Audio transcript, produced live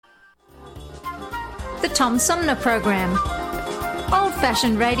The Tom Sumner Program.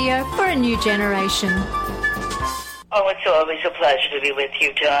 Old-fashioned radio for a new generation. Oh, it's always a pleasure to be with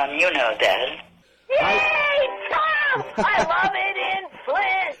you, Tom. You know that. Yay, Tom! I love it in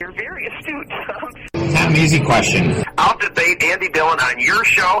Flint! You're very astute, Tom. An easy question. I'll debate Andy Dillon on your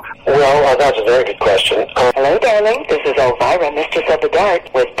show. Well, that's a very good question. Hello, darling. This is Elvira, Mistress of the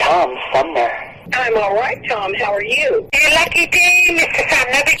Dark, with Tom Sumner. I'm all right, Tom. How are you? You lucky day, Mr.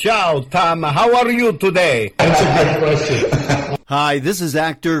 Sumner. Ciao, Tom. How are you today? That's a good question. Hi, this is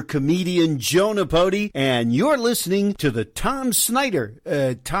actor, comedian Joe Napodi, and you're listening to the Tom Smothers.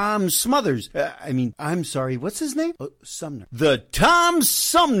 I'm sorry, what's his name? Oh, Sumner. The Tom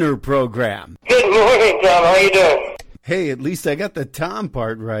Sumner Program. Good morning, Tom. How you doing? Hey, at least I got the Tom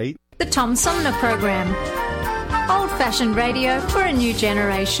part right. The Tom Sumner Program. Old-fashioned radio for a new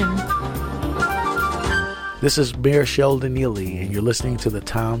generation. This is Mayor Sheldon Neely, and you're listening to the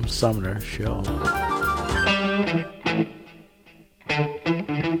Tom Sumner Show.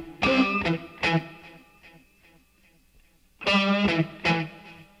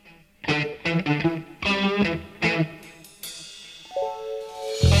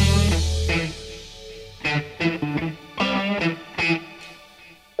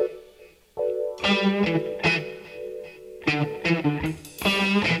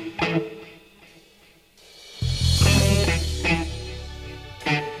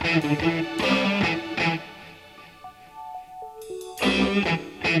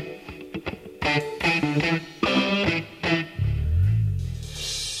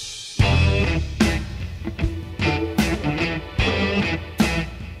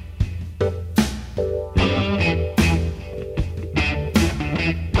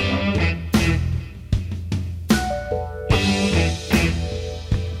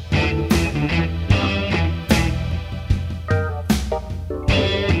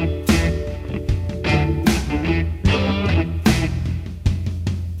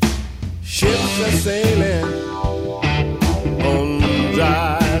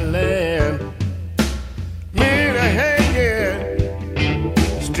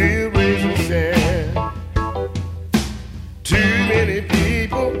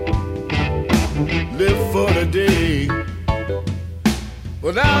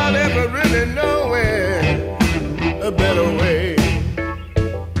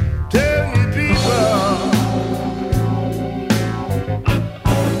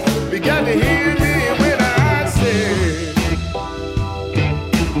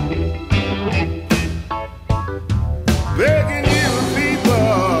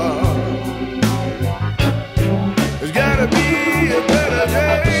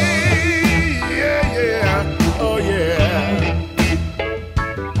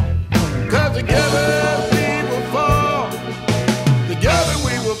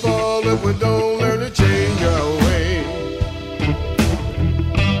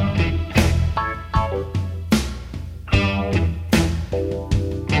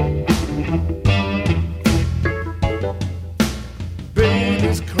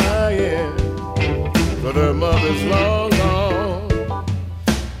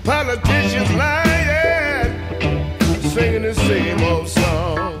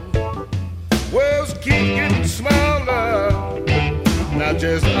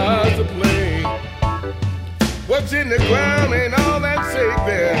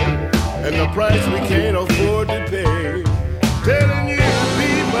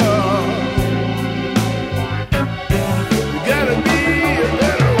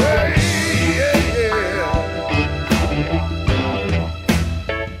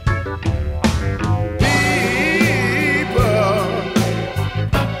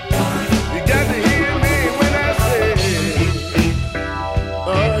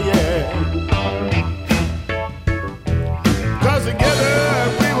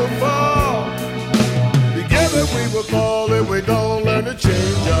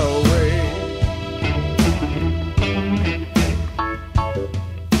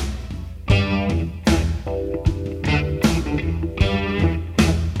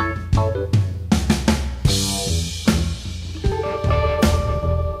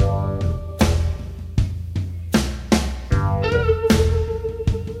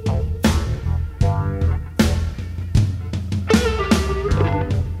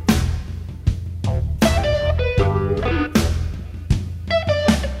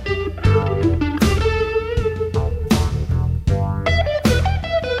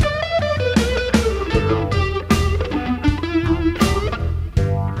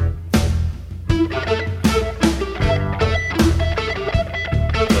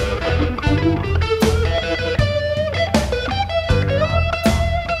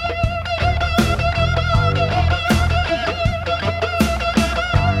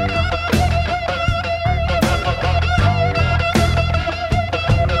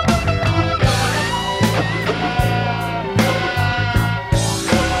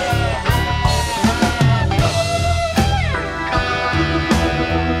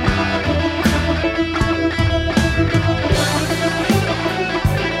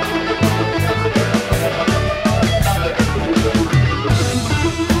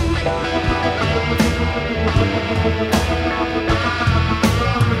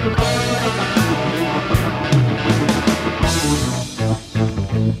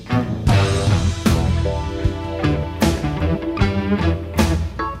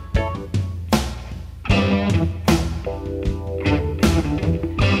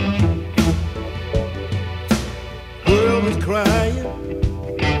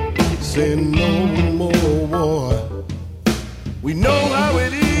 say no more war. We know how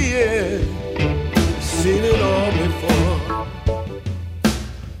it is, seen it all before.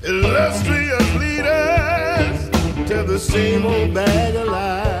 Illustrious leaders tell the same old bag of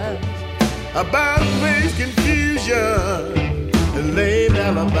lies about face confusion and lame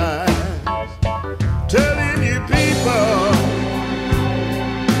alibis, telling you people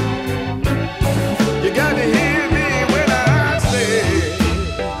you got to hear me when I say,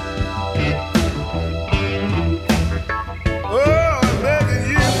 oh, I'm begging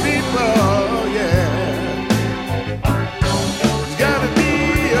you people, yeah, there's got to be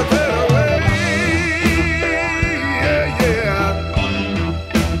a better way, yeah, yeah.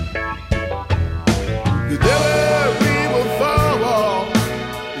 Together we will fall,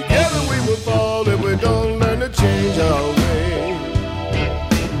 together we will fall if we don't learn to change our way.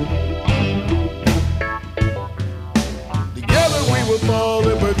 Fall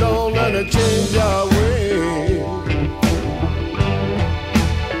if we don't learn to change our way.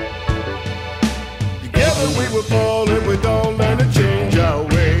 Together we will fall if we don't learn to change our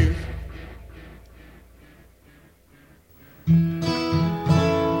way.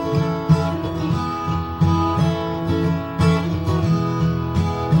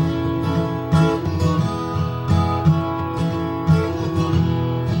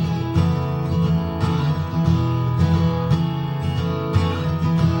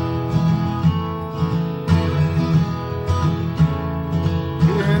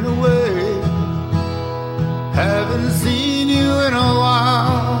 Haven't seen you in a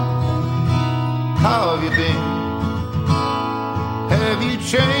while. How have you been? Have you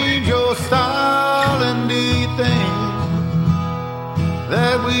changed your style? And do you think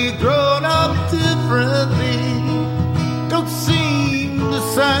that we've grown up differently? Don't seem the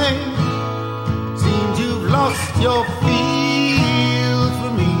same. Seems you've lost your feel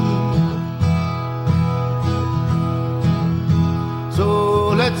for me. So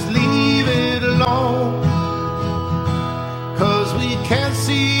let's leave it alone, 'cause we can't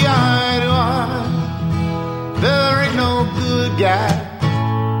see eye to eye. There ain't no good guy,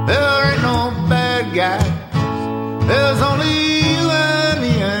 there ain't no bad guy. There's only you and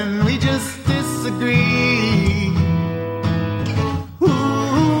me, and we just disagree. Ooh,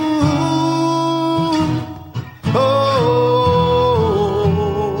 oh.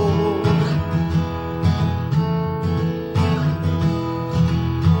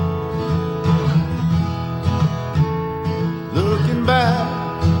 Looking back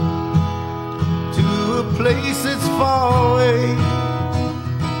to a place that's far away.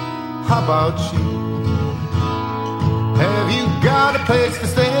 How about you? Have you got a place to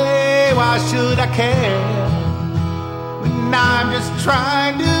stay? Why should I care when I'm just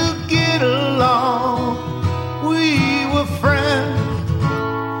trying to get along? We were friends,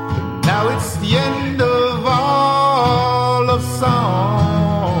 but now it's the end of all of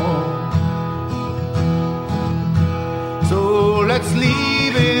song. So let's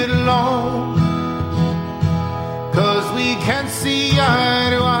leave it alone, 'cause we can't see eye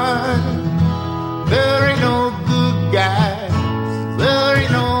to eye. There ain't no good guys, there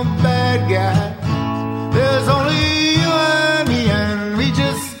ain't no bad guys. There's only you and me, and we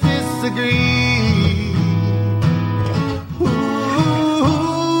just disagree. Ooh,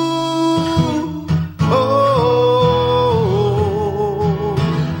 oh.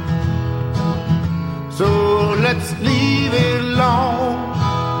 So let's leave it alone,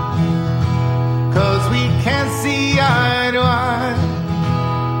 'cause we can't see eye to eye.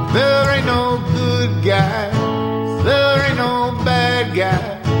 There ain't no good guys, there ain't no bad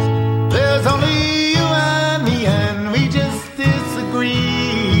guys. There's only you and me, and we just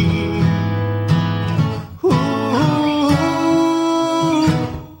disagree. Ooh,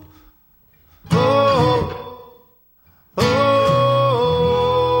 oh, oh.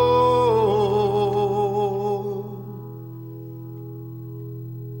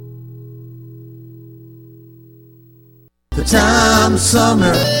 The Tom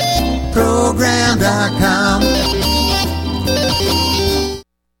Sumner Program.com.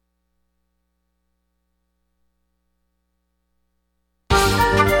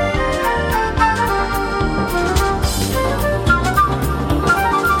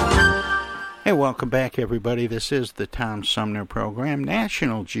 Hey, welcome back, everybody. This is the Tom Sumner Program.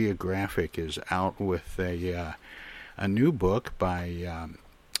 National Geographic is out with a new book by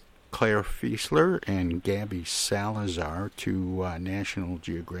Claire Fiesler and Gabby Salazar, two National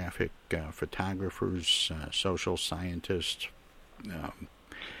Geographic photographers, social scientists,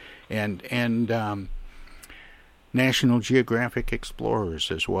 and National Geographic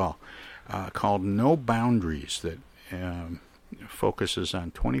explorers as well, called No Boundaries, that focuses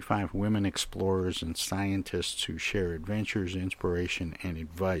on 25 women explorers and scientists who share adventures, inspiration, and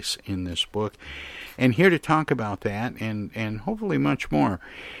advice in this book. And here to talk about that and hopefully much more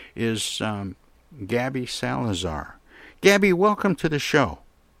is Gabby Salazar. Gabby, welcome to the show.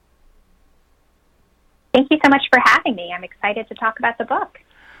 Thank you so much for having me. I'm excited to talk about the book.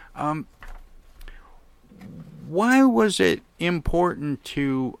 Why was it important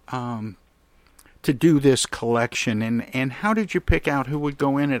to do this collection, and how did you pick out who would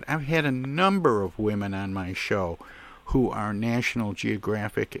go in it? I've had a number of women on my show who are National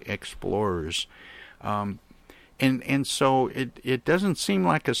Geographic explorers, and so it doesn't seem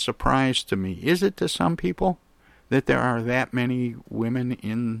like a surprise to me. Is it to some people that there are that many women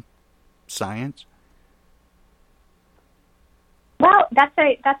in science? Well, that's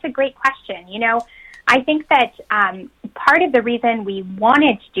a great question. You know, I think that part of the reason we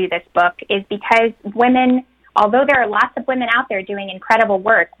wanted to do this book is because women, although there are lots of women out there doing incredible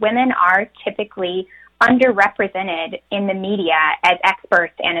work, women are typically underrepresented in the media as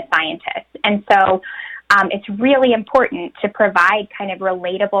experts and as scientists. And so it's really important to provide kind of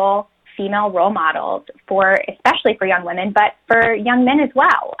relatable female role models especially for young women, but for young men as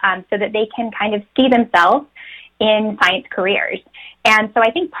well, so that they can kind of see themselves in science careers. And so I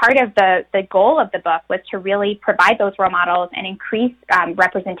think part of the goal of the book was to really provide those role models and increase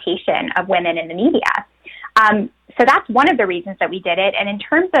representation of women in the media. So that's one of the reasons that we did it. And in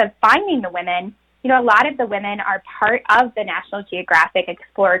terms of finding the women, you know, a lot of the women are part of the National Geographic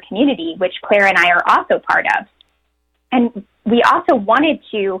Explorer community, which Claire and I are also part of. And we also wanted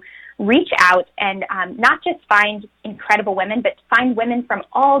to reach out and not just find incredible women, but find women from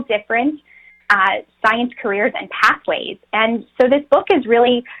all different science careers and pathways. And so this book is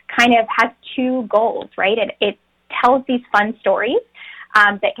really kind of has two goals, right? It tells these fun stories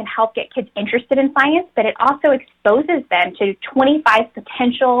that can help get kids interested in science, but it also exposes them to 25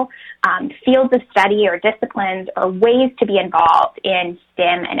 potential fields of study or disciplines or ways to be involved in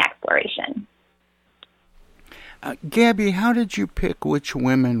STEM and exploration. Gabby, how did you pick which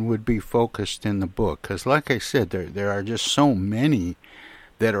women would be focused in the book? Because like I said, there are just so many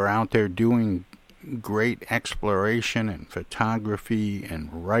that are out there doing great exploration and photography and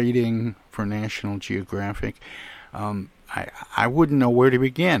writing for National Geographic. I wouldn't know where to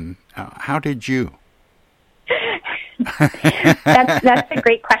begin. How did you? That's a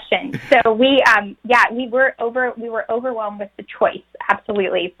great question. So we were overwhelmed with the choice,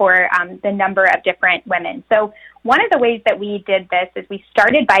 absolutely, for the number of different women. So one of the ways that we did this is we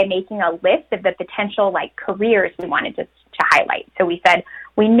started by making a list of the potential careers we wanted to highlight. So we said,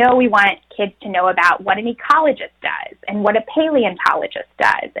 we know we want kids to know about what an ecologist does and what a paleontologist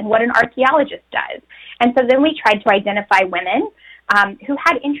does and what an archaeologist does. And so then we tried to identify women who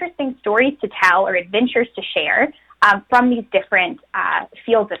had interesting stories to tell or adventures to share from these different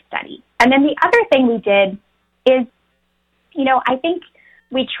fields of study. And then the other thing we did is, I think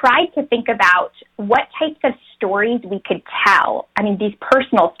we tried to think about what types of stories we could tell. I mean, these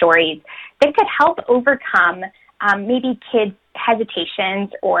personal stories that could help overcome maybe kids' hesitations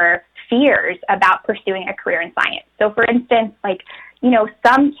or fears about pursuing a career in science. So, for instance,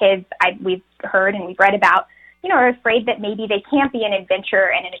 some kids we've heard and we've read about, are afraid that maybe they can't be an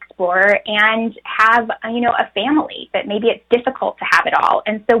adventurer and an explorer and have, a family, that maybe it's difficult to have it all.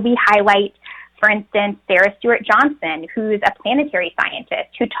 And so we highlight, for instance, Sarah Stewart Johnson, who's a planetary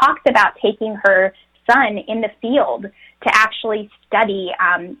scientist, who talks about taking her son in the field to actually study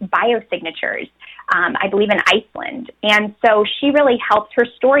biosignatures, I believe in Iceland. And so her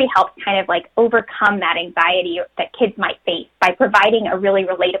story helps kind of overcome that anxiety that kids might face by providing a really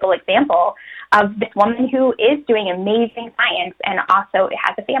relatable example of this woman who is doing amazing science and also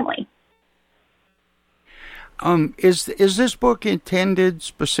has a family. Is this book intended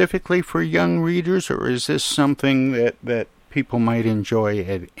specifically for young readers, or is this something that people might enjoy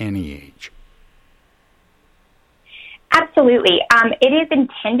at any age? Absolutely. It is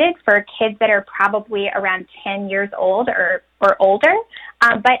intended for kids that are probably around 10 years old or older.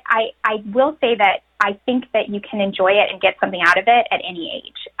 But I will say that I think that you can enjoy it and get something out of it at any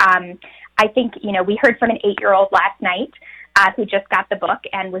age. I think, we heard from an 8-year-old last night who just got the book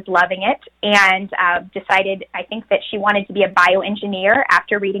and was loving it and decided, I think, that she wanted to be a bioengineer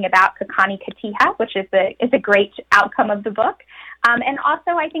after reading about Kakani Katiha, which is a great outcome of the book. And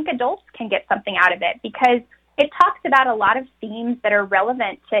also, I think adults can get something out of it because it talks about a lot of themes that are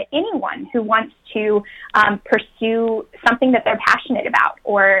relevant to anyone who wants to pursue something that they're passionate about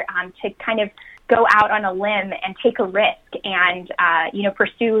or to kind of go out on a limb and take a risk and,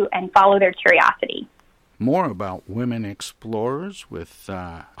 pursue and follow their curiosity. More about women explorers with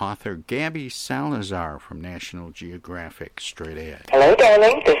author Gabby Salazar from National Geographic, straight ahead. Hello,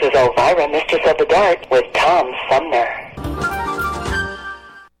 darling. This is Elvira, Mistress of the Dark, with Tom Sumner.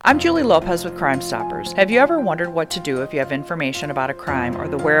 I'm Julie Lopez with Crime Stoppers. Have you ever wondered what to do if you have information about a crime or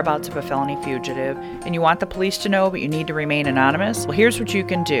the whereabouts of a felony fugitive and you want the police to know but you need to remain anonymous? Well, here's what you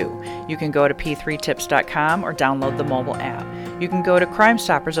can do. You can go to p3tips.com or download the mobile app. You can go to Crime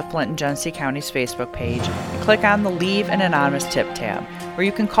Stoppers of Flint and Genesee County's Facebook page and click on the Leave an Anonymous Tip tab, or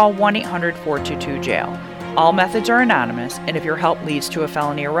you can call 1-800-422-JAIL. All methods are anonymous, and if your help leads to a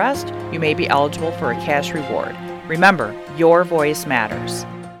felony arrest, you may be eligible for a cash reward. Remember, your voice matters.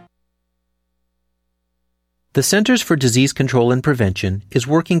 The Centers for Disease Control and Prevention is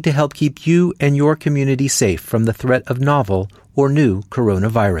working to help keep you and your community safe from the threat of novel or new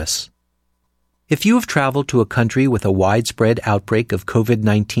coronavirus. If you have traveled to a country with a widespread outbreak of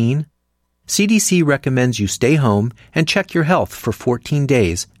COVID-19, CDC recommends you stay home and check your health for 14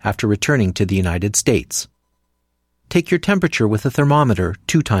 days after returning to the United States. Take your temperature with a thermometer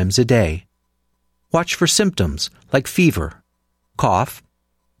 2 times a day. Watch for symptoms like fever, cough,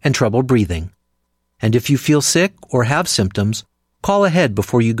 and trouble breathing. And if you feel sick or have symptoms, call ahead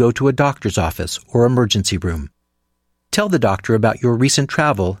before you go to a doctor's office or emergency room. Tell the doctor about your recent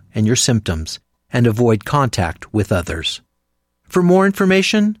travel and your symptoms, and avoid contact with others. For more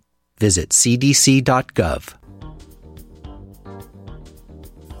information, visit cdc.gov.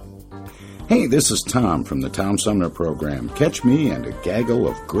 Hey, this is Tom from the Tom Sumner Program. Catch me and a gaggle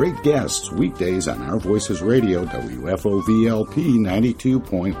of great guests weekdays on Our Voices Radio, WFOVLP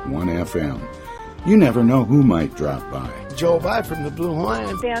 92.1 FM. You never know who might drop by. Joe By from the Blue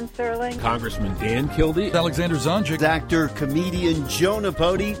Hawaiian. Dan Serling. Congressman Dan Kildee. Alexander Zonjic. Actor, comedian Joe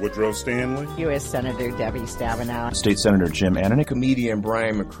Napodi. Woodrow Stanley. U.S. Senator Debbie Stabenow. State Senator Jim Ananich. Comedian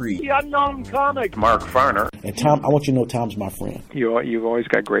Brian McCree. The unknown comic. Mark Farner. And Tom, I want you to know Tom's my friend. You've always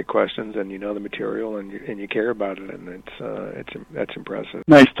got great questions, and you know the material, and you care about it, and that's impressive.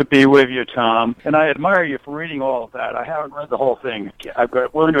 Nice to be with you, Tom. And I admire you for reading all of that. I haven't read the whole thing. I'm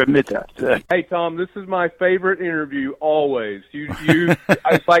willing to admit that. Hey, Tom, this is my favorite interview always.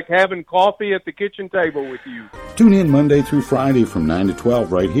 It's like having coffee at the kitchen table with you. Tune in Monday through Friday from 9 to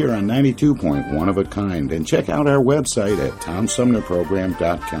 12 right here on 92.1 of a kind, and check out our website at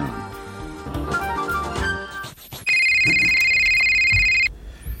TomSumnerProgram.com.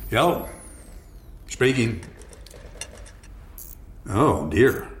 Hello. Speaking. Oh,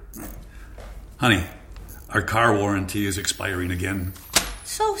 dear. Honey, our car warranty is expiring again.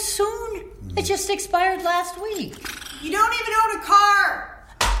 So soon? It just expired last week. You don't even own a car!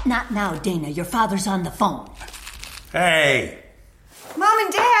 Not now, Dana. Your father's on the phone. Hey! Mom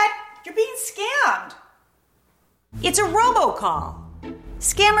and Dad, you're being scammed. It's a robocall.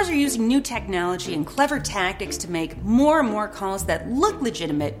 Scammers are using new technology and clever tactics to make more and more calls that look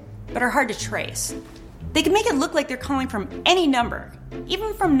legitimate but are hard to trace. They can make it look like they're calling from any number,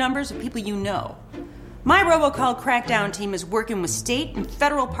 even from numbers of people you know. My robocall crackdown team is working with state and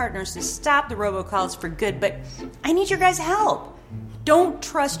federal partners to stop the robocalls for good, but I need your guys' help. Don't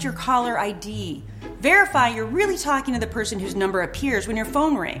trust your caller ID. Verify you're really talking to the person whose number appears when your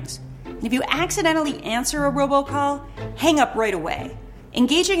phone rings. If you accidentally answer a robocall, hang up right away.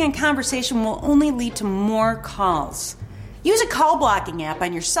 Engaging in conversation will only lead to more calls. Use a call blocking app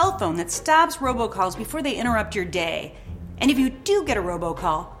on your cell phone that stops robocalls before they interrupt your day. And if you do get a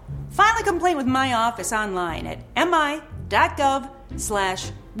robocall, file a complaint with my office online at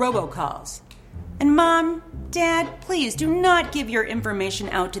mi.gov/robocalls. And Mom, Dad, please do not give your information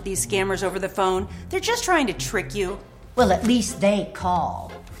out to these scammers over the phone. They're just trying to trick you. Well, at least they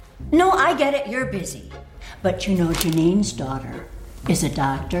call. No, I get it. You're busy. But you know Janine's daughter is a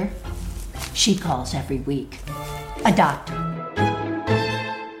doctor. She calls every week. A doctor.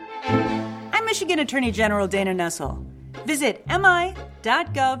 I'm Michigan Attorney General Dana Nessel. Visit mi.gov/AG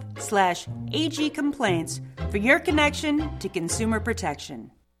complaints for your connection to consumer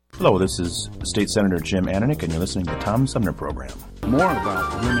protection. Hello, this is State Senator Jim Ananich, and you're listening to the Tom Sumner Program. More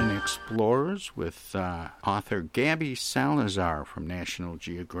about women explorers with author Gabby Salazar from National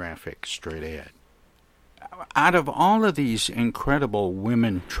Geographic, straight ahead. Out of all of these incredible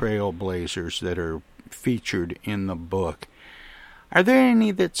women trailblazers that are featured in the book, are there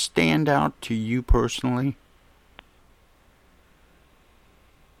any that stand out to you personally?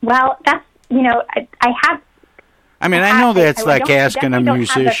 Well, that's, I have. I mean, I know that's like asking a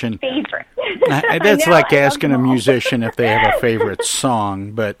musician. That's like asking a musician if they have a favorite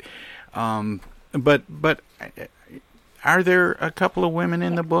song, but are there a couple of women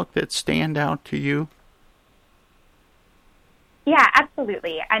in the book that stand out to you? Yeah,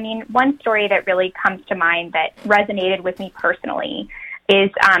 absolutely. I mean, one story that really comes to mind that resonated with me personally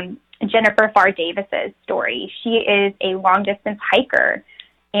is Jennifer Farr Davis's story. She is a long-distance hiker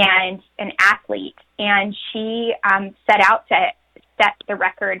and an athlete, and she set out to set the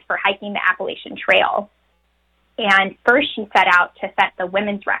record for hiking the Appalachian Trail. And first she set out to set the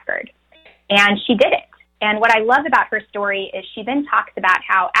women's record, and she did it. And what I love about her story is she then talks about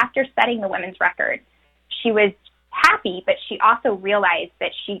how after setting the women's record, she was happy, but she also realized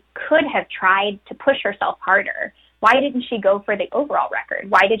that she could have tried to push herself harder. Why didn't she go for the overall record?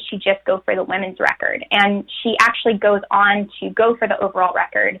 Why did she just go for the women's record? And she actually goes on to go for the overall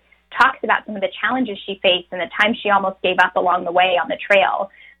record, talks about some of the challenges she faced and the time she almost gave up along the way on the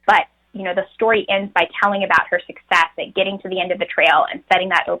trail. But, you know, the story ends by telling about her success at getting to the end of the trail and setting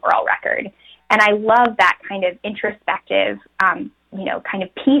that overall record. And I love that kind of introspective, kind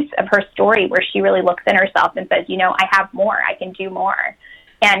of piece of her story where she really looks in herself and says, you know, I have more, I can do more.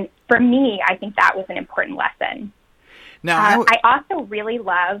 And for me, I think that was an important lesson. Now, I also really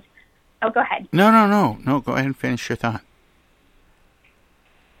love, go ahead. No, go ahead and finish your thought.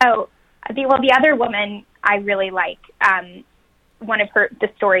 Oh, the other woman I really like, one of the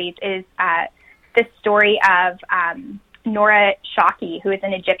stories is the story of Nora Shaki, who is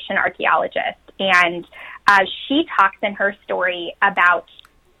an Egyptian archaeologist. And she talks in her story about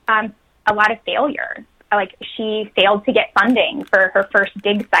a lot of failure. Like, she failed to get funding for her first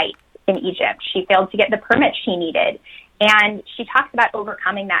dig site in Egypt. She failed to get the permit she needed. And she talks about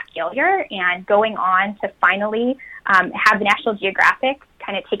overcoming that failure and going on to finally have the National Geographic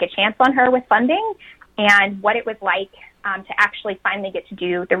kind of take a chance on her with funding, and what it was like to actually finally get to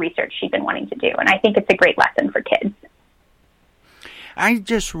do the research she'd been wanting to do. And I think it's a great lesson for kids. I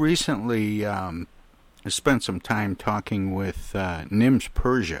just recently spent some time talking with Nims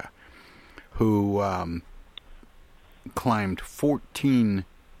Persia, who climbed 14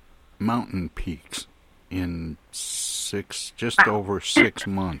 mountain peaks in over 6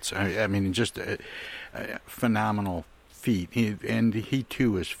 months. I mean, just a phenomenal feat. He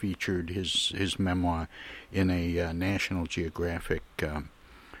too has featured his memoir in a National Geographic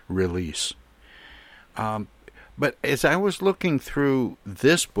release. But as I was looking through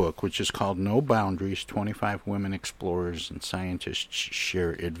this book, which is called No Boundaries, 25 Women Explorers and Scientists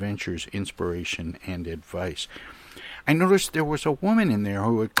Share Adventures, Inspiration, and Advice, I noticed there was a woman in there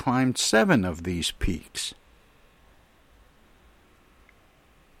who had climbed 7 of these peaks.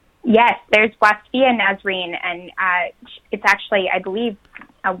 Yes, there's Wasfia Nazreen, and it's actually, I believe,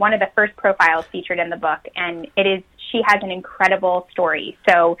 one of the first profiles featured in the book, and she has an incredible story.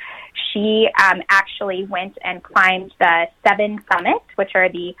 So she actually went and climbed the 7 summits, which are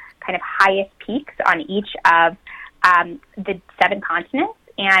the kind of highest peaks on each of the 7 continents,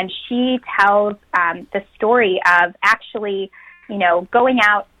 and she tells the story of actually, going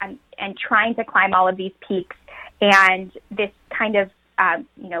out and trying to climb all of these peaks, and this kind of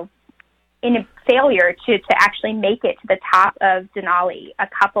in a failure to actually make it to the top of Denali a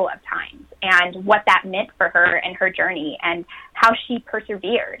couple of times, and what that meant for her and her journey, and how she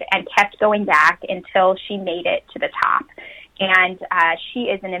persevered and kept going back until she made it to the top. And she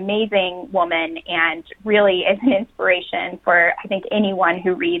is an amazing woman and really is an inspiration for, I think, anyone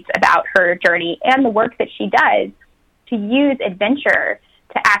who reads about her journey and the work that she does to use adventure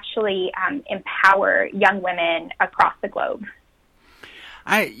to actually empower young women across the globe.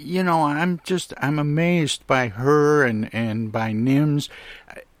 I'm amazed by her and by Nims.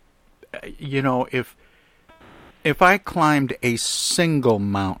 If I climbed a single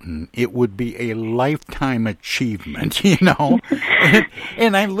mountain, it would be a lifetime achievement,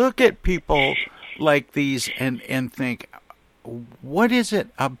 and I look at people like these and think, what is it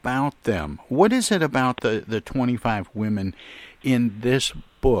about them? What is it about the 25 women in this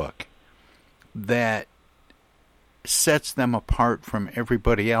book that sets them apart from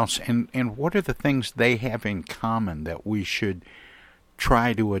everybody else, and what are the things they have in common that we should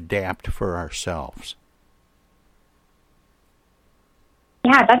try to adapt for ourselves?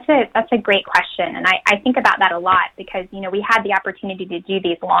 Yeah, that's a great question, and I think about that a lot because we had the opportunity to do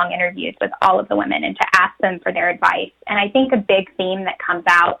these long interviews with all of the women and to ask them for their advice. And I think a big theme that comes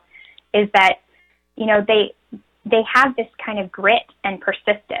out is that they have this kind of grit and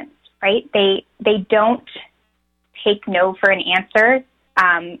persistence, right? They don't take no for an answer,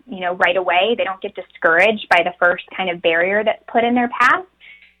 right away. They don't get discouraged by the first kind of barrier that's put in their path.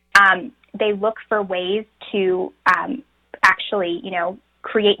 They look for ways to actually,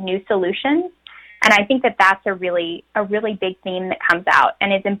 create new solutions. And I think that that's a really big theme that comes out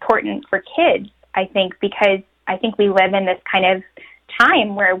and is important for kids, I think, because I think we live in this kind of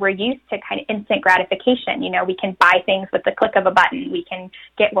time where we're used to kind of instant gratification. You know, we can buy things with the click of a button. We can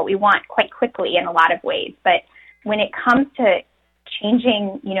get what we want quite quickly in a lot of ways. But when it comes to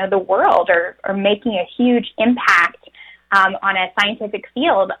changing, you know, the world or making a huge impact on a scientific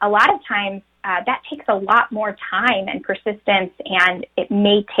field, a lot of times that takes a lot more time and persistence, and it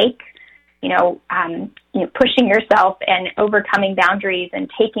may take, pushing yourself and overcoming boundaries and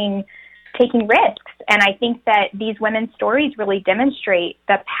taking risks. And I think that these women's stories really demonstrate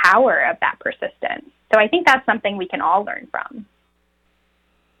the power of that persistence. So I think that's something we can all learn from.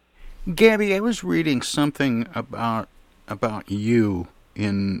 Gabby, I was reading something about you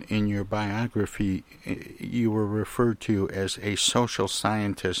in your biography. You were referred to as a social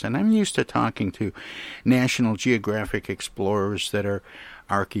scientist, and I'm used to talking to National Geographic explorers that are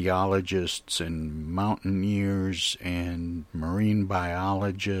archaeologists and mountaineers and marine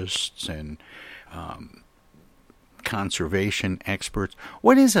biologists and conservation experts.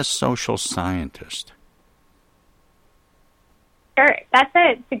 What is a social scientist? Sure, that's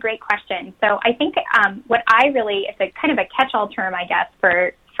a great question. So I think it's a kind of a catch-all term, I guess,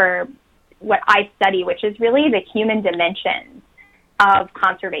 for what I study, which is really the human dimensions of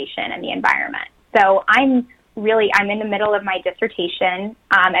conservation and the environment. So I'm in the middle of my dissertation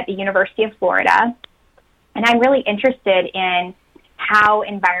at the University of Florida, and I'm really interested in how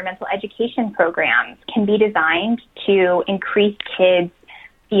environmental education programs can be designed to increase kids'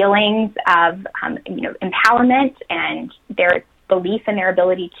 feelings of empowerment and their belief in their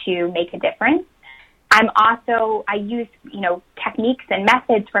ability to make a difference. I use techniques and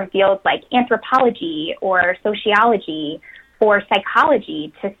methods from fields like anthropology or sociology or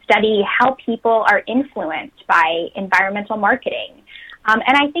psychology to study how people are influenced by environmental marketing. And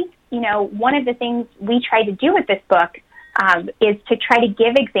I think, one of the things we try to do with this book is to try to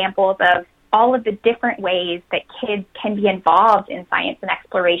give examples of all of the different ways that kids can be involved in science and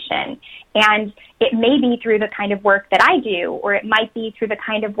exploration. And it may be through the kind of work that I do, or it might be through the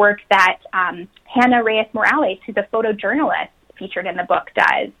kind of work that Hannah Reyes-Morales, who's a photojournalist featured in the book,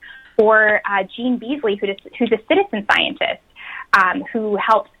 does, or Jean Beasley, who's a citizen scientist who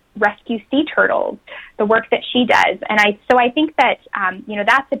helps rescue sea turtles, the work that she does. And I think that,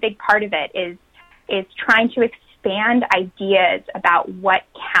 that's a big part of it is trying to expand ideas about what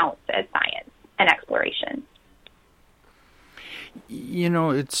counts as science and exploration.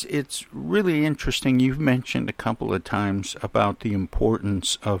 It's really interesting. You've mentioned a couple of times about the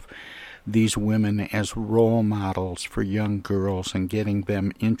importance of these women as role models for young girls and getting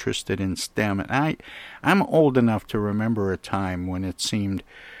them interested in STEM. And I'm old enough to remember a time when it seemed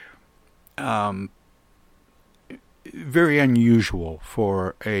very unusual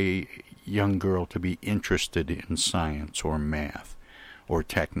for a young girl to be interested in science or math or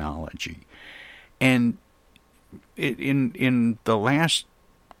technology. And in the last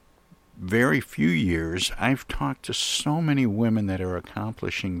very few years, I've talked to so many women that are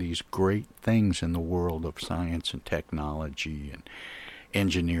accomplishing these great things in the world of science and technology and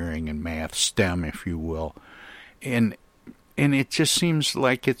engineering and math, STEM, if you will. And it just seems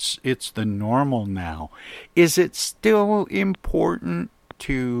like it's the normal now. Is it still important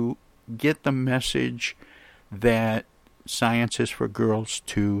to get the message that science is for girls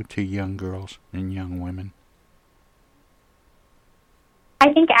too, to young girls and young women?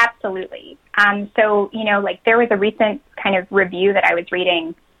 I think absolutely. There was a recent kind of review that I was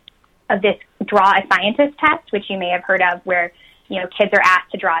reading of this Draw a Scientist test, which you may have heard of, where, kids are asked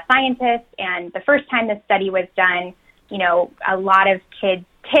to draw a scientist. And the first time this study was done, a lot of kids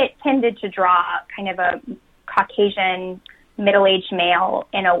tended to draw kind of a Caucasian middle-aged male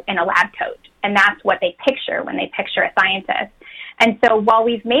in a lab coat. And that's what they picture when they picture a scientist. And so while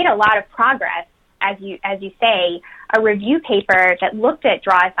we've made a lot of progress, as you say, a review paper that looked at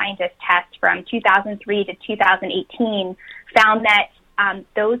Draw a Scientist test from 2003 to 2018 found that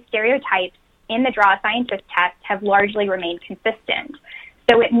those stereotypes in the Draw a Scientist test have largely remained consistent.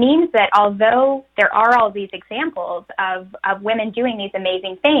 So it means that although there are all these examples of women doing these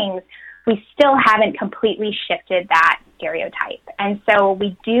amazing things, we still haven't completely shifted that stereotype. And so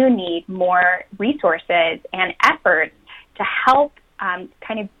we do need more resources and efforts to help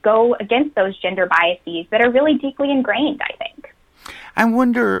kind of go against those gender biases that are really deeply ingrained, I think. I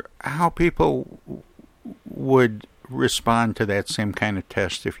wonder how people would respond to that same kind of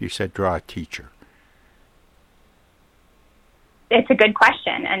test if you said draw a teacher. It's a good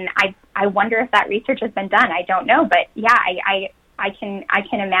question, and I wonder if that research has been done. I don't know, but yeah, I can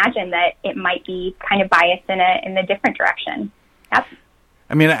imagine that it might be kind of biased in a different direction. Yep.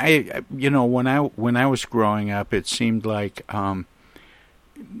 I mean, when I was growing up, it seemed like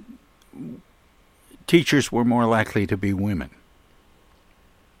teachers were more likely to be women.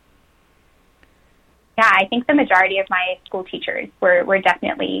 Yeah, I think the majority of my school teachers were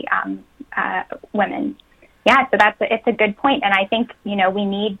definitely women. Yeah, so it's a good point. And I think, we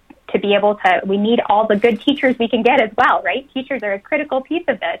need to be able to, we need all the good teachers we can get as well, right? Teachers are a critical piece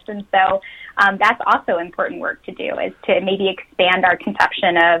of this. And so that's also important work to do, is to maybe expand our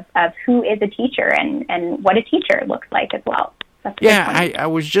conception of who is a teacher and what a teacher looks like as well. Yeah, I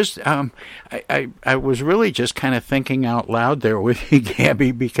was just, I was really just kind of thinking out loud there with you,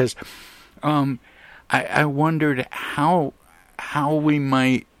 Gabby, because I wondered how we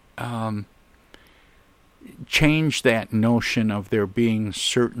might change that notion of there being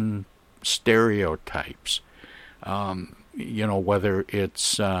certain stereotypes. Whether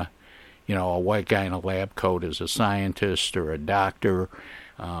it's a white guy in a lab coat is a scientist or a doctor.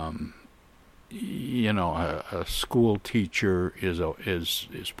 A school teacher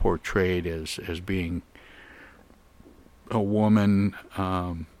is portrayed as being a woman,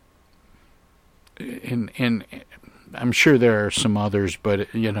 and I'm sure there are some others, but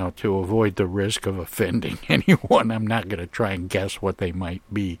to avoid the risk of offending anyone, I'm not going to try and guess what they might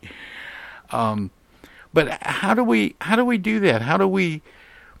be. But how do we do that? How do we,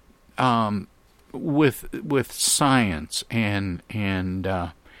 with science and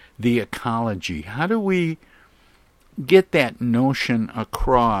the ecology, how do we get that notion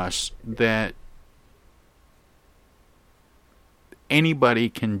across that anybody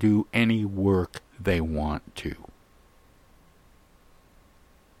can do any work they want to?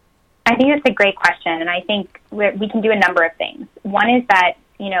 I think that's a great question, and I think we can do a number of things. One is that,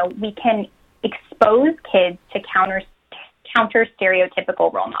 we can expose kids to counter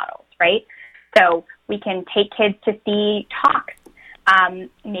stereotypical role models, right? So we can take kids to see talks,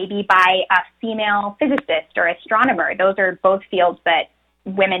 maybe by a female physicist or astronomer. Those are both fields that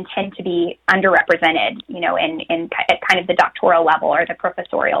women tend to be underrepresented, at kind of the doctoral level or the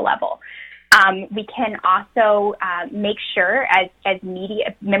professorial level. We can also make sure, as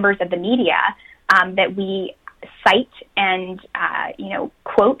media members of the media, that we cite and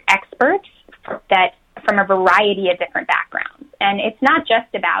quote experts that from a variety of different backgrounds. And it's not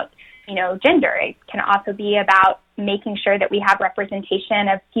just about gender. It can also be about making sure that we have representation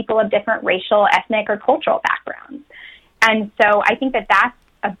of people of different racial, ethnic, or cultural backgrounds. And so I think that that's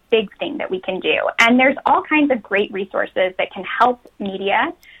a big thing that we can do. And there's all kinds of great resources that can help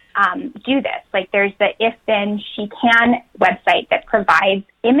media do this. Like there's the If Then She Can website that provides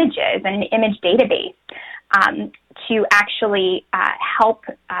images and an image database to actually help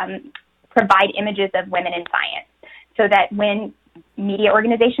provide images of women in science, so that when media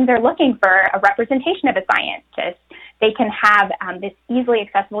organizations are looking for a representation of a scientist, they can have this easily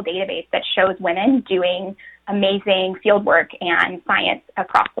accessible database that shows women doing amazing fieldwork and science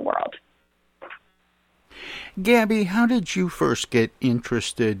across the world. Gabby, how did you first get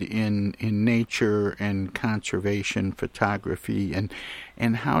interested in nature and conservation photography,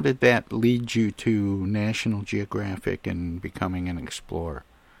 and how did that lead you to National Geographic and becoming an explorer?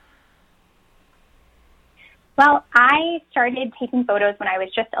 Well, I started taking photos when I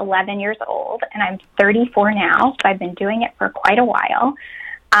was just 11 years old, and I'm 34 now, so I've been doing it for quite a while.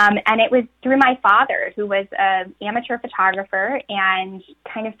 And it was through my father, who was an amateur photographer and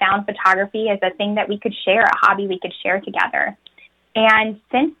kind of found photography as a thing that we could share, a hobby we could share together. And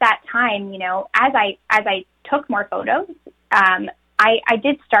since that time, as I took more photos, I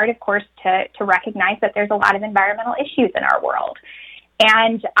did start, of course, to recognize that there's a lot of environmental issues in our world.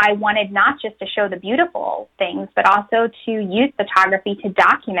 And I wanted not just to show the beautiful things, but also to use photography to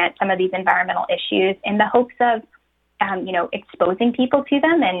document some of these environmental issues in the hopes of exposing people to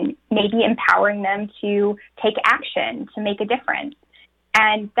them and maybe empowering them to take action, to make a difference.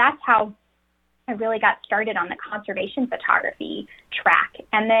 And that's how I really got started on the conservation photography track.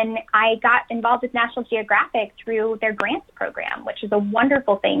 And then I got involved with National Geographic through their grants program, which is a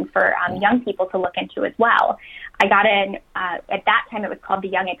wonderful thing for young people to look into as well. I got at that time it was called the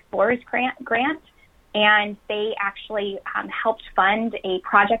Young Explorers Grant, and they actually helped fund a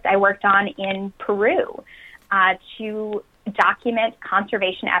project I worked on in Peru to document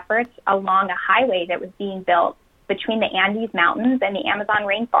conservation efforts along a highway that was being built between the Andes Mountains and the Amazon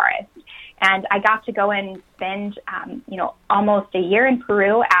rainforest. And I got to go and spend, almost a year in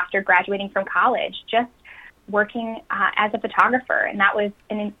Peru after graduating from college, just working as a photographer. And that was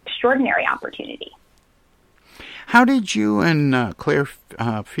an extraordinary opportunity. How did you and Claire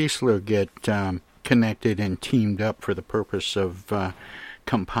Fiesler get connected and teamed up for the purpose of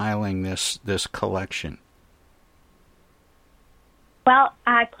compiling this collection? Well,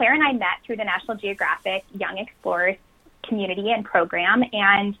 Claire and I met through the National Geographic Young Explorers community and program,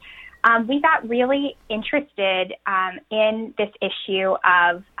 and we got really interested in this issue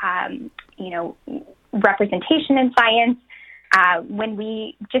of, representation in science, when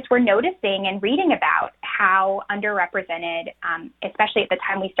we just were noticing and reading about how underrepresented, especially at the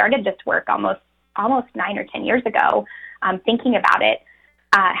time we started this work almost 9 or 10 years ago, thinking about it,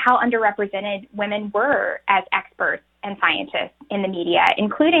 how underrepresented women were as experts and scientists in the media,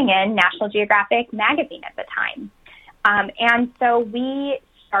 including in National Geographic magazine at the time. And so we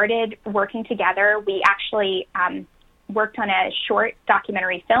started working together. We actually worked on a short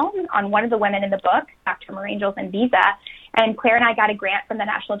documentary film on one of the women in the book, Dr. Marangels Mbiza, and Claire and I got a grant from the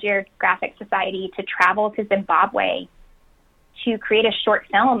National Geographic Society to travel to Zimbabwe to create a short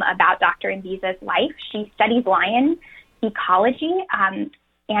film about Dr. Mbiza's life. She studies lion ecology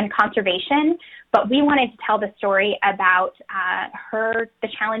and conservation, but we wanted to tell the story about the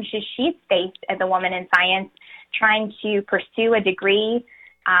challenges she's faced as a woman in science, trying to pursue a degree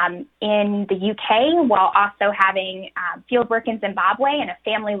in the UK while also having field work in Zimbabwe and a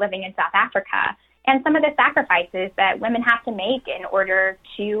family living in South Africa, and some of the sacrifices that women have to make in order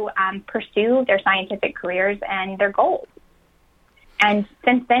to pursue their scientific careers and their goals. And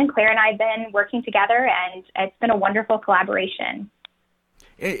since then, Claire and I have been working together, and it's been a wonderful collaboration.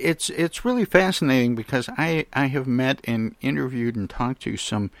 It's really fascinating because I have met and interviewed and talked to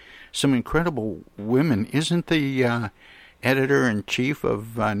some incredible women. Isn't the editor-in-chief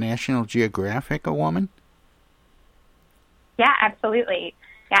of National Geographic a woman? Yeah, absolutely.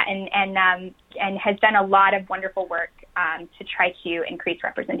 Yeah, and has done a lot of wonderful work to try to increase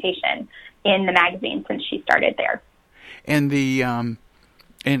representation in the magazine since she started there. And the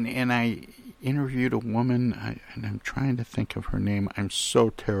and I interviewed a woman, and I'm trying to think of her name. I'm so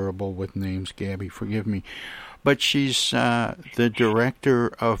terrible with names, Gabby. Forgive me, but she's the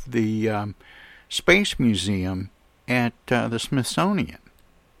director of the Space Museum at the Smithsonian.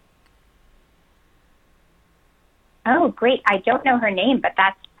 Oh, great. I don't know her name, but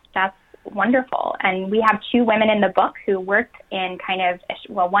that's wonderful. And we have 2 women in the book who work in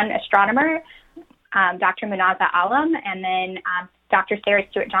one astronomer, Dr. Munaza Alam, and then Dr. Sarah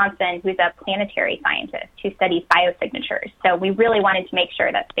Stewart Johnson, who's a planetary scientist who studies biosignatures. So we really wanted to make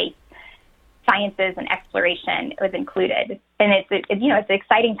sure that space sciences and exploration was included. And it's an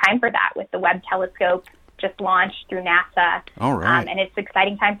exciting time for that with the Webb telescope just launched through NASA. All right. And it's an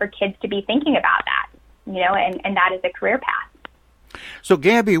exciting time for kids to be thinking about that, and that is a career path. So,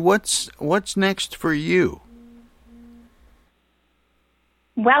 Gabby, what's next for you?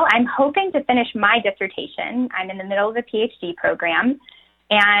 Well, I'm hoping to finish my dissertation. I'm in the middle of a PhD program.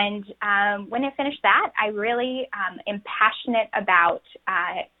 And when I finish that, I really am passionate about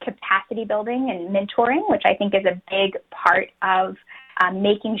capacity building and mentoring, which I think is a big part of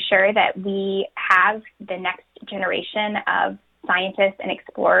making sure that we have the next generation of scientists and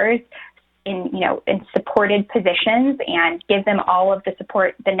explorers in supported positions and give them all of the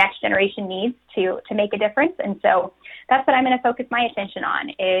support the next generation needs to make a difference. And so that's what I'm going to focus my attention on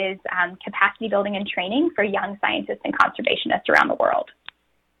is capacity building and training for young scientists and conservationists around the world.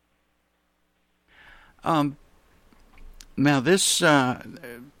 Now this,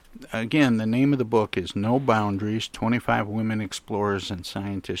 again, the name of the book is No Boundaries, 25 Women Explorers and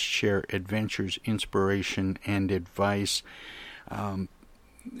Scientists Share Adventures, Inspiration, and Advice.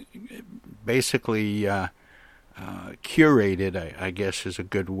 Basically curated, I guess is a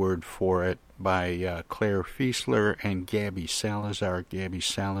good word for it, by Claire Fiesler and Gabby Salazar. Gabby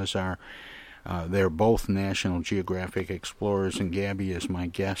Salazar, they're both National Geographic explorers, and Gabby is my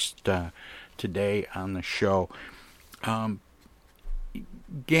guest today on the show.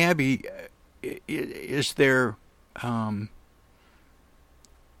 Gabby, is there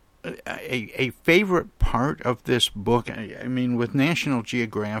a favorite part of this book? I mean, with National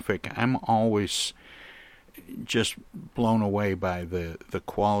Geographic, I'm always just blown away by the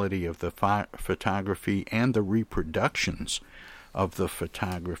quality of the photography and the reproductions of the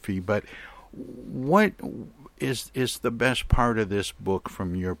photography. But what is the best part of this book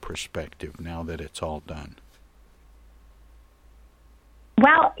from your perspective now that it's all done?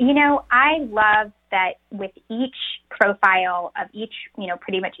 Well, I love that with each profile of each,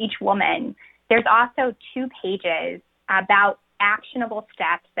 pretty much each woman, there's also 2 pages about actionable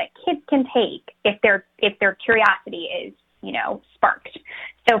steps that kids can take if their curiosity is, sparked.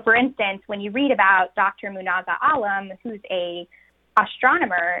 So, for instance, when you read about Dr. Munaza Alam, who's a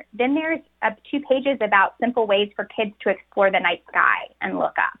astronomer, then there's 2 pages about simple ways for kids to explore the night sky and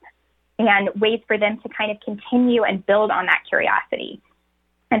look up, and ways for them to kind of continue and build on that curiosity.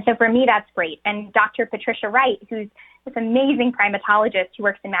 And so for me, that's great. And Dr. Patricia Wright, who's this amazing primatologist who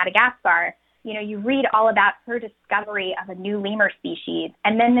works in Madagascar, you read all about her discovery of a new lemur species.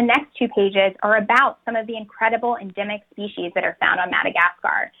 And then the next 2 pages are about some of the incredible endemic species that are found on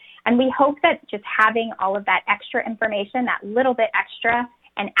Madagascar. And we hope that just having all of that extra information, that little bit extra,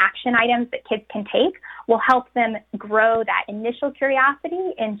 and action items that kids can take will help them grow that initial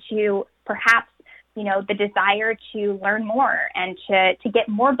curiosity into perhaps, the desire to learn more and to get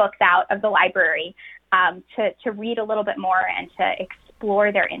more books out of the library, to read a little bit more and to explore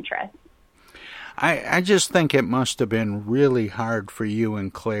their interests. I just think it must have been really hard for you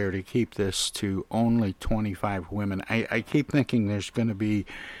and Claire to keep this to only 25 women. I keep thinking there's going to be,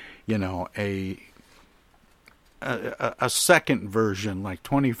 a second version, like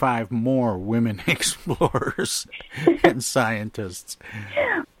 25 more women explorers and scientists.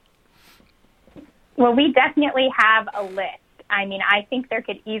 Well, we definitely have a list. I mean, I think there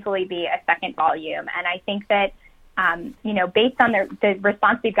could easily be a second volume, and I think that, based on the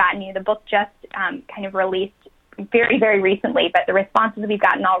response we've gotten, the book just kind of released very, very recently, but the responses we've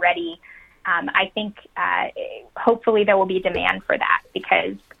gotten already, I think hopefully there will be demand for that,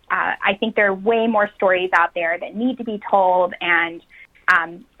 because I think there are way more stories out there that need to be told and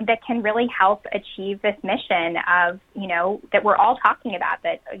that can really help achieve this mission of, that we're all talking about,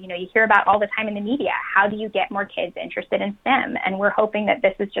 that, you hear about all the time in the media. How do you get more kids interested in STEM? And we're hoping that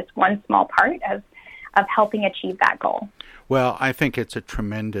this is just one small part of helping achieve that goal. Well, I think it's a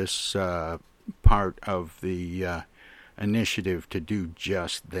tremendous part of the initiative to do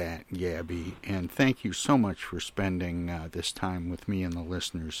just that, Gabby. And thank you so much for spending this time with me and the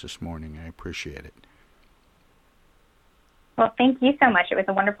listeners this morning. I appreciate it. Well, thank you so much. It was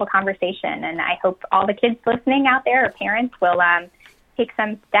a wonderful conversation, and I hope all the kids listening out there, or parents, will take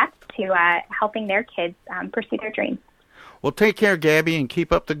some steps to helping their kids pursue their dreams. Well, take care, Gabby, and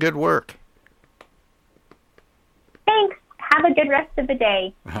keep up the good work. Thanks. Have a good rest of the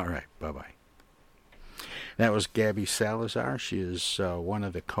day. All right. Bye-bye. That was Gabby Salazar. She is one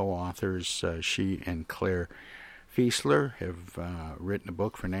of the co-authors. She and Claire Fiesler have written a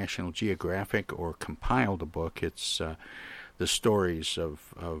book for National Geographic, or compiled a book. It's the stories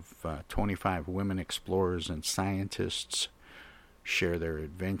of 25 women explorers and scientists share their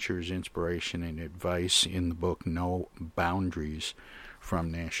adventures, inspiration, and advice in the book No Boundaries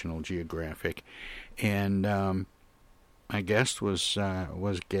from National Geographic. And my guest was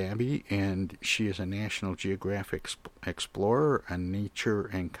Gabby, and she is a National Geographic explorer, a nature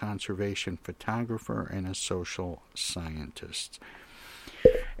and conservation photographer, and a social scientist.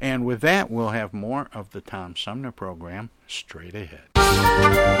 And with that, we'll have more of the Tom Sumner program straight ahead.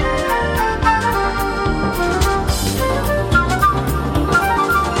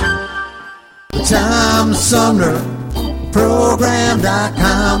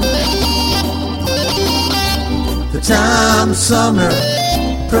 TomSumnerProgram.com. The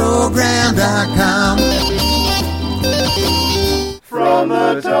TomSumnerProgram.com. From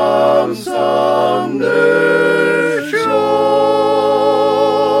the Tom Sumner Show.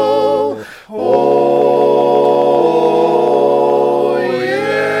 Oh,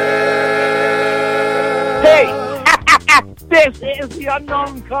 yeah. Hey, this is the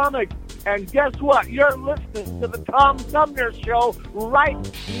Unknown Comic. And guess what? You're listening to the Tom Sumner Show right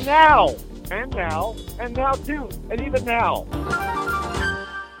now. And now, and now too, and even now.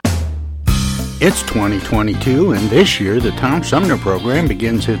 It's 2022, and this year the Tom Sumner program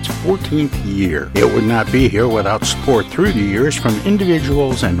begins its 14th year. It would not be here without support through the years from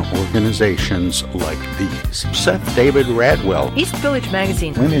individuals and organizations like these. Seth David Radwell, East Village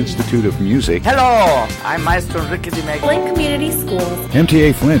Magazine, Flint Institute of Music, hello, I'm Maestro Rickety Mag, Flint Community Schools,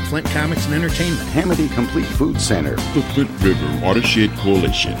 MTA Flint, Flint Comics and Entertainment, Hamady Complete Food Center, the Flint River Watershed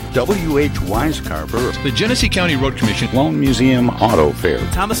Coalition, W.H. Wisecarver, the Genesee County Road Commission, Lone Museum Auto Fair,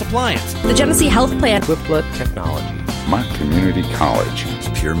 Thomas Appliance, the Genesee Health Plan, Flip Technology, Mott Community College,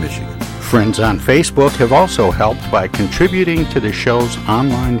 Pure Michigan. Friends on Facebook have also helped by contributing to the show's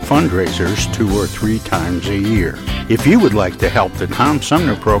online fundraisers 2 or 3 times a year. If you would like to help the Tom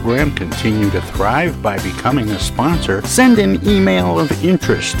Sumner program continue to thrive by becoming a sponsor, send an email of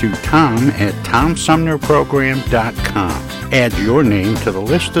interest to tom@tomsumnerprogram.com. Add your name to the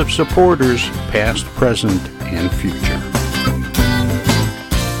list of supporters, past, present, and future.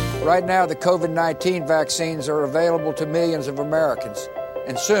 Right now, the COVID-19 vaccines are available to millions of Americans,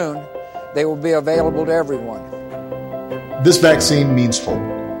 and soon they will be available to everyone. This vaccine means hope.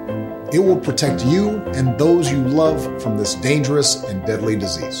 It will protect you and those you love from this dangerous and deadly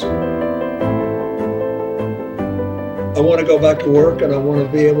disease. I want to go back to work, and I want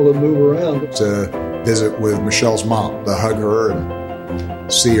to be able to move around. To visit with Michelle's mom, to hug her and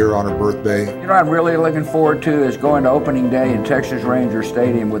see her on her birthday. You know what I'm really looking forward to is going to opening day in Texas Ranger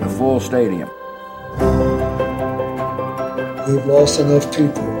Stadium with a full stadium. We've lost enough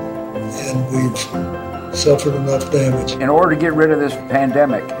people, and we've suffered enough damage. In order to get rid of this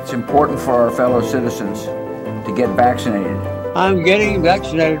pandemic, it's important for our fellow citizens to get vaccinated. I'm getting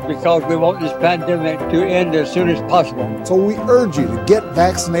vaccinated because we want this pandemic to end as soon as possible. So we urge you to get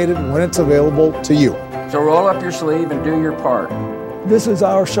vaccinated when it's available to you. So roll up your sleeve and do your part. This is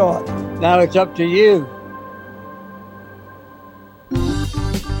our shot. Now it's up to you.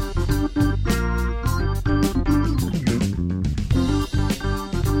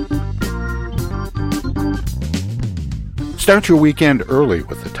 Start your weekend early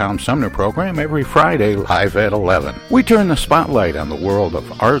with the Tom Sumner program every Friday live at 11. We turn the spotlight on the world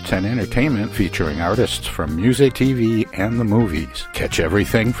of arts and entertainment featuring artists from music, TV, and the movies. Catch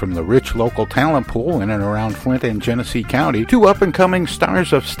everything from the rich local talent pool in and around Flint and Genesee County to up-and-coming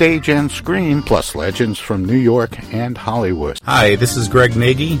stars of stage and screen, plus legends from New York and Hollywood. Hi, this is Greg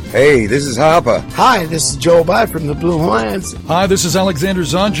Nagy. Hey, this is Harper. Hi, this is Joe Bide from the Blue Hawaiians. Hi, this is Alexander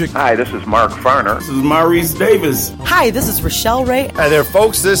Zonjic. Hi, this is Mark Farner. This is Maurice Davis. Hi, this is Rochelle Ray. Hi there,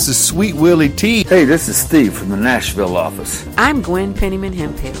 folks. This is Sweet Willie T. Hey, this is Steve from the Nashville office. I'm Gwen Pennyman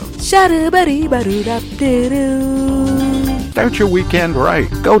Hemphill. Start your weekend right.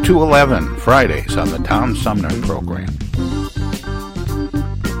 Go to 11 Fridays on the Tom Sumner program.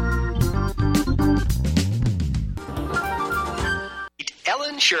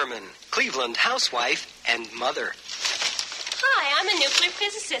 Ellen Sherman, Cleveland housewife and mother. Hi, I'm a nuclear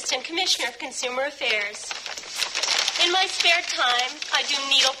physicist and commissioner of consumer affairs. In my spare time, I do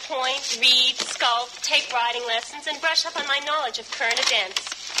needlepoint, read, sculpt, take riding lessons, and brush up on my knowledge of current events.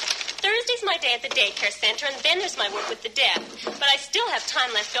 Thursday's my day at the daycare center, and then there's my work with the deaf. But I still have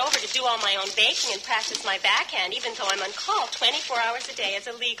time left over to do all my own baking and practice my backhand, even though I'm on call 24 hours a day as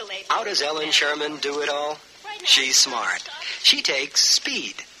a legal aid. How does Ellen Sherman do it all? She's smart. She takes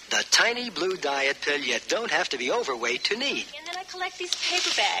Speed, the tiny blue diet pill you don't have to be overweight to need. And then I collect these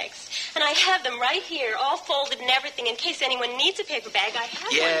paper bags, and I have them right here, all folded and everything, in case anyone needs a paper bag. I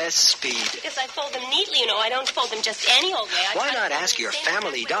have Yes, Speed. Because I fold them neatly, you know. I don't fold them just any old way. Why not ask your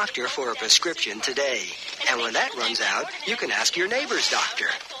family doctor for a prescription today? And when that runs out, you can ask your neighbor's doctor,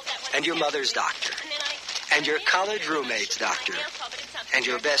 and your mother's doctor, and your college roommate's doctor, and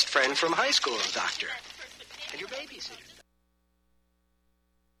your best friend from high school's doctor, and your babysitter.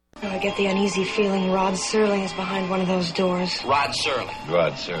 I get the uneasy feeling Rod Serling is behind one of those doors. Rod Serling.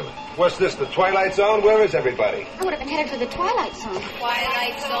 Rod Serling. What's this, the Twilight Zone? Where is everybody? I would have been headed for the Twilight Zone.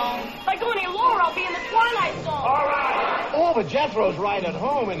 Twilight Zone. If I go any lower, I'll be in the Twilight Zone. All right. Oh, but Jethro's right at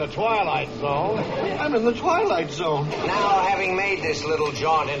home in the Twilight Zone. I'm in the Twilight Zone. Now, having made this little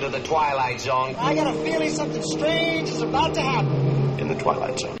jaunt into the Twilight Zone, I got a feeling something strange is about to happen in the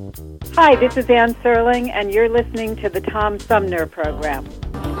Twilight Zone. Hi, this is Ann Serling, and you're listening to the Tom Sumner program.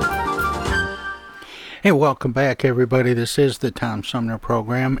 Hey, welcome back, everybody. This is the Tom Sumner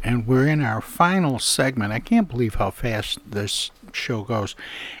program, and we're in our final segment. I can't believe how fast this show goes.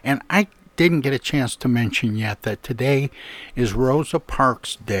 And I didn't get a chance to mention yet that today is Rosa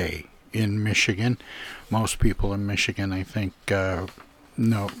Parks Day in Michigan. Most people in Michigan, I think,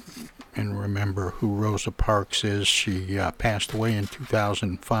 know and remember who Rosa Parks is. She passed away in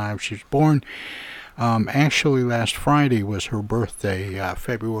 2005. She was born... actually, last Friday was her birthday,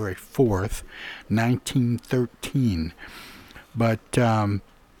 February 4th, 1913. But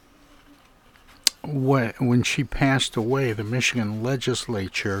when she passed away, the Michigan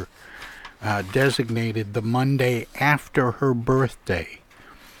legislature designated the Monday after her birthday,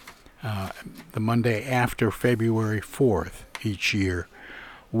 the Monday after February 4th each year,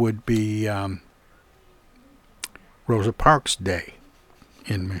 would be Rosa Parks Day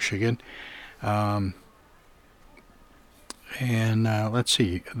in Michigan. Let's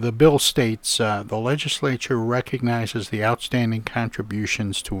see. The bill states the legislature recognizes the outstanding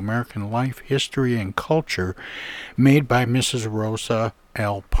contributions to American life, history, and culture made by Mrs. Rosa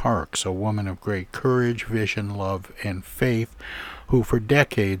L. Parks, a woman of great courage, vision, love, and faith, who for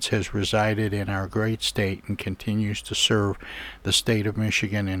decades has resided in our great state and continues to serve the state of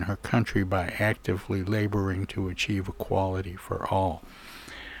Michigan and her country by actively laboring to achieve equality for all.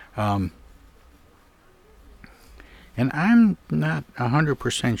 And I'm not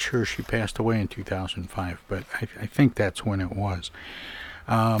 100% sure she passed away in 2005, but I think that's when it was.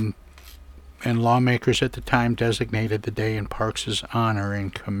 And lawmakers at the time designated the day in Parks' honor in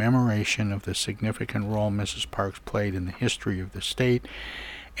commemoration of the significant role Mrs. Parks played in the history of the state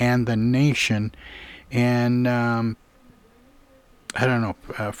and the nation. And I don't know,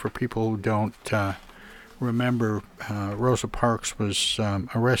 for people who don't remember, Rosa Parks was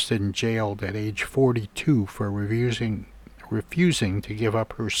arrested and jailed at age 42 for refusing to give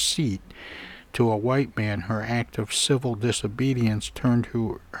up her seat to a white man. Her act of civil disobedience turned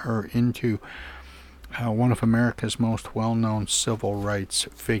her into one of America's most well-known civil rights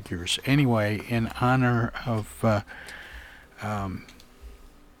figures. Anyway, in honor of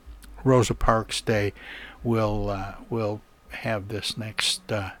Rosa Parks Day, we'll have this next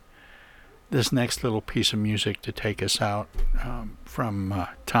little piece of music to take us out from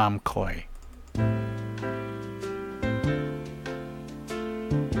Tom Clay.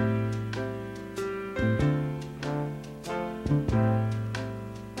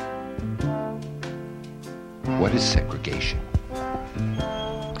 What is segregation?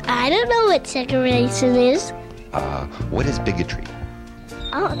 I don't know what segregation is. What is bigotry?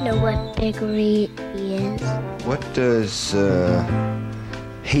 I don't know what bigotry is. What does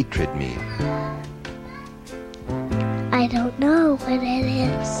hatred mean? I don't know what it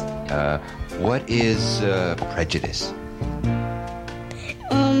is. What is prejudice?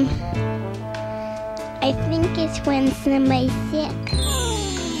 I think it's when somebody's sick.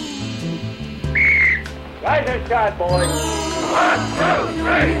 Rise and shot, boys. 1, 2,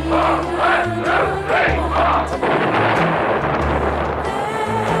 3, 4. 1, 2, 3,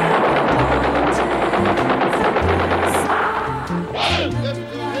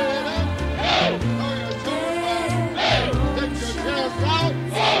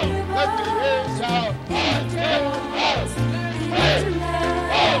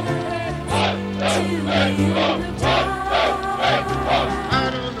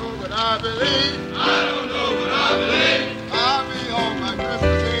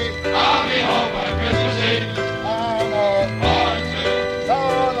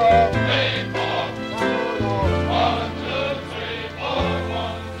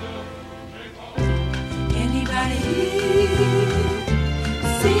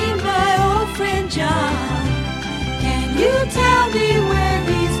 Tell me where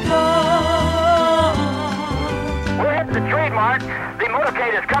he's gone. We're headed to Trademark. The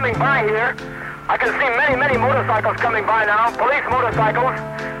motorcade is coming by here. I can see many motorcycles coming by now. Police motorcycles.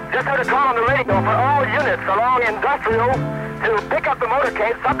 Just heard a call on the radio for all units along Industrial to pick up the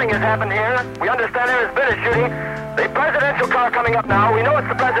motorcade. Something has happened here. We understand there has been a shooting. The presidential car coming up now. We know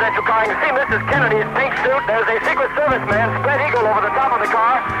it's the presidential car. You can see Mrs. Kennedy's pink suit. There's a Secret Service man, spread eagle, over the top of the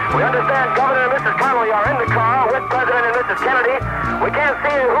car. We understand Governor and Mrs. Connolly are in the car with President and Mrs. Kennedy. We can't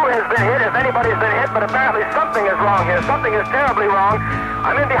see who has been hit, if anybody's been hit, but apparently something is wrong here. Something is terribly wrong.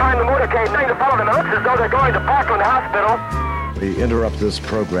 I'm in behind the motorcade, trying to follow them. It looks as though they're going to Parkland Hospital. We interrupt this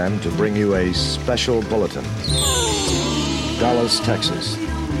program to bring you a special bulletin. Dallas, Texas.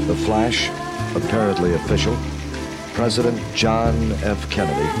 The flash, apparently official. President John F.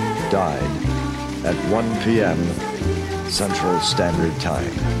 Kennedy died at 1 p.m. Central Standard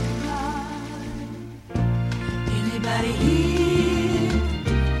Time. Anybody here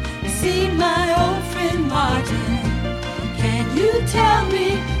seen my old friend Martin? Can you tell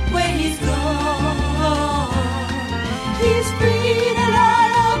me where he's gone? He's freed a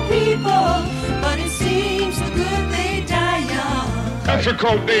lot of people, but it seems so good they die young.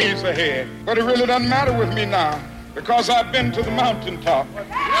 Difficult days ahead, but it really doesn't matter with me now, because I've been to the mountaintop.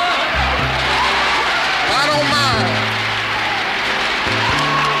 I don't mind.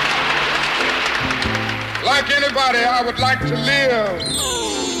 Like anybody, I would like to live.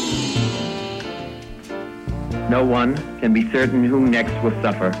 No one can be certain who next will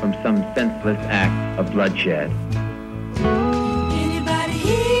suffer from some senseless act of bloodshed. Anybody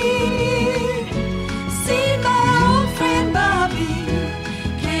here seen my old friend Bobby?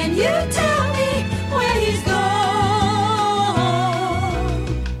 Can you tell me where he's gone?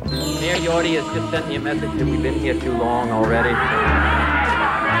 Mayor Yorty has just sent me a message that we've been here too long already.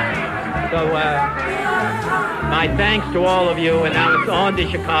 So, my thanks to all of you, and now it's on to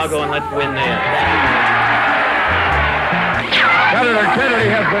Chicago, and let's win there. Senator Kennedy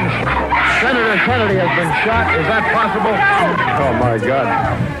has been shot. Is that possible? Oh, my God.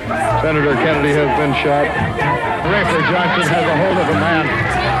 Senator Kennedy has been shot. Rafer Johnson has a hold of a man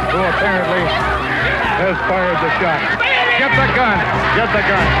who apparently has fired the shot. Get the gun. Get the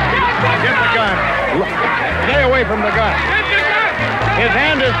gun. Get the gun. Stay away from the gun. His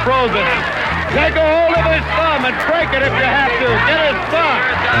hand is frozen. Take a hold of his thumb and break it if you have to. Get his thumb.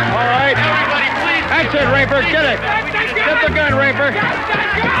 All right. That's it, Rafer. Get it. Get the gun, Rafer.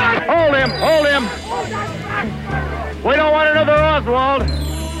 Hold him. Hold him. We don't want another Oswald.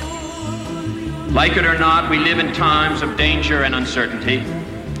 Like it or not, we live in times of danger and uncertainty.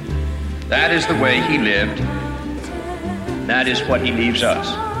 That is the way he lived. That is what he leaves us.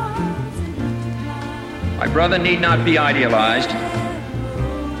 My brother need not be idealized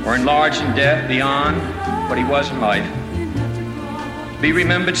or enlarged in death beyond what he was in life. Be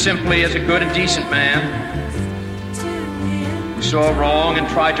remembered simply as a good and decent man who saw wrong and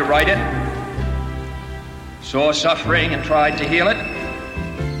tried to right it, saw suffering and tried to heal it,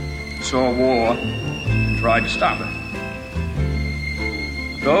 saw war and tried to stop it.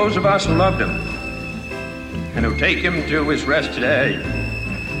 Those of us who loved him and who take him to his rest today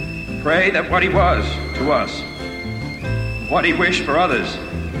pray that what he was to us, what he wished for others,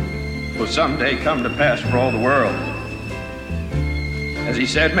 will someday come to pass for all the world. As he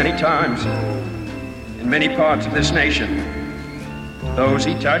said many times, in many parts of this nation, those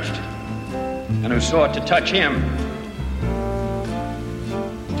he touched and who sought to touch him.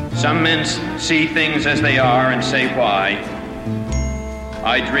 Some men see things as they are and say why.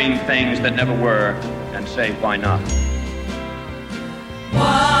 I dream things that never were and say why not.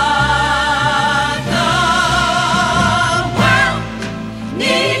 What the world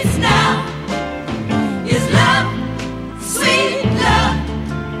needs now is love, sweet love.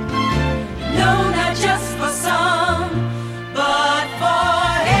 No, not just for some, but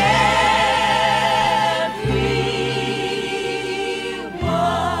for everyone.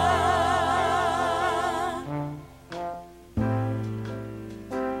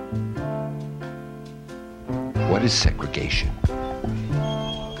 What is segregation?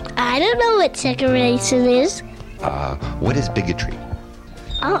 I don't know what segregation is. What is bigotry?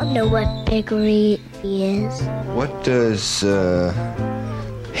 I don't know what bigotry is. What does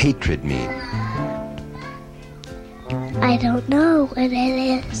hatred mean? I don't know what it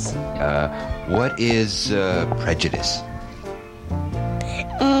is. What is prejudice?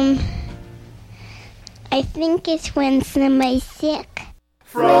 I think it's when somebody's sick.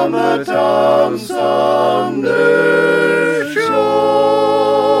 From the Tom Sumner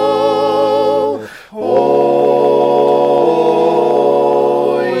Show. Oh,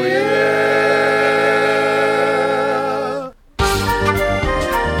 yeah.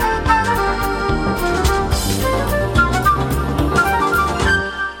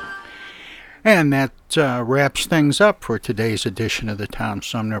 And that wraps things up for today's edition of the Tom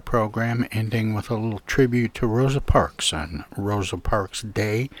Sumner program, ending with a little tribute to Rosa Parks on Rosa Parks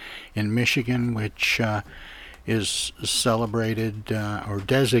Day in Michigan, which is celebrated or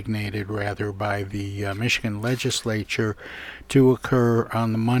designated rather by the Michigan legislature to occur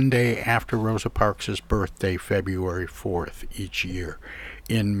on the Monday after Rosa Parks' birthday, February 4th, each year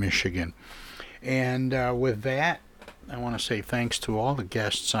in Michigan. And with that, I want to say thanks to all the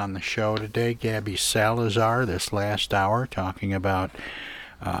guests on the show today. Gabby Salazar this last hour talking about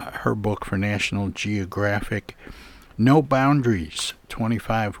her book for National Geographic, No Boundaries,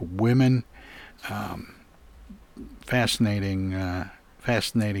 25 Women. Fascinating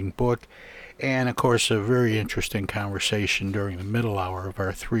book. And, of course, a very interesting conversation during the middle hour of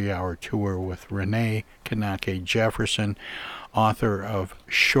our 3-hour tour with Renee Kanake Jefferson, author of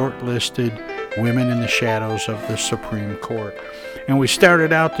Shortlisted: Women in the Shadows of the Supreme Court. And we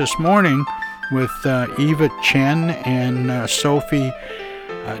started out this morning with Eva Chen and Sophie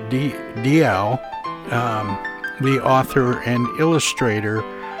Diao, the author and illustrator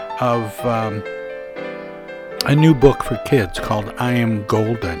of a new book for kids called I Am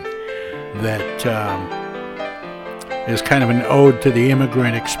Golden, that is kind of an ode to the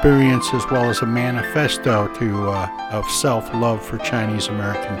immigrant experience as well as a manifesto of self-love for Chinese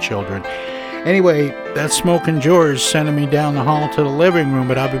American children. Anyway, that's Smokin' George sending me down the hall to the living room,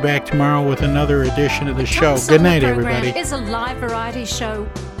 but I'll be back tomorrow with another edition of the show. Good night, everybody. It is a live variety show.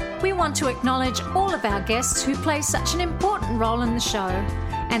 We want to acknowledge all of our guests who play such an important role in the show,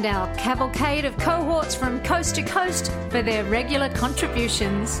 and our cavalcade of cohorts from coast to coast for their regular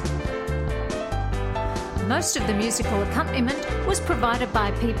contributions. Most of the musical accompaniment was provided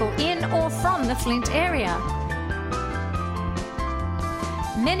by people in or from the Flint area.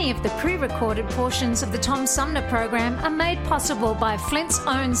 Many of the pre-recorded portions of the Tom Sumner program are made possible by Flint's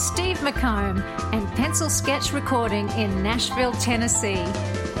own Steve McComb and Pencil Sketch Recording in Nashville, Tennessee.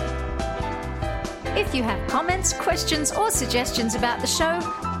 If you have comments, questions, or suggestions about the show,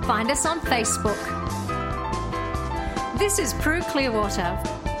 find us on Facebook. This is Prue Clearwater.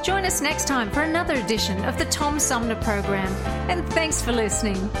 Join us next time for another edition of the Tom Sumner program, and thanks for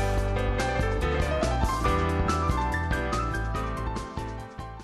listening.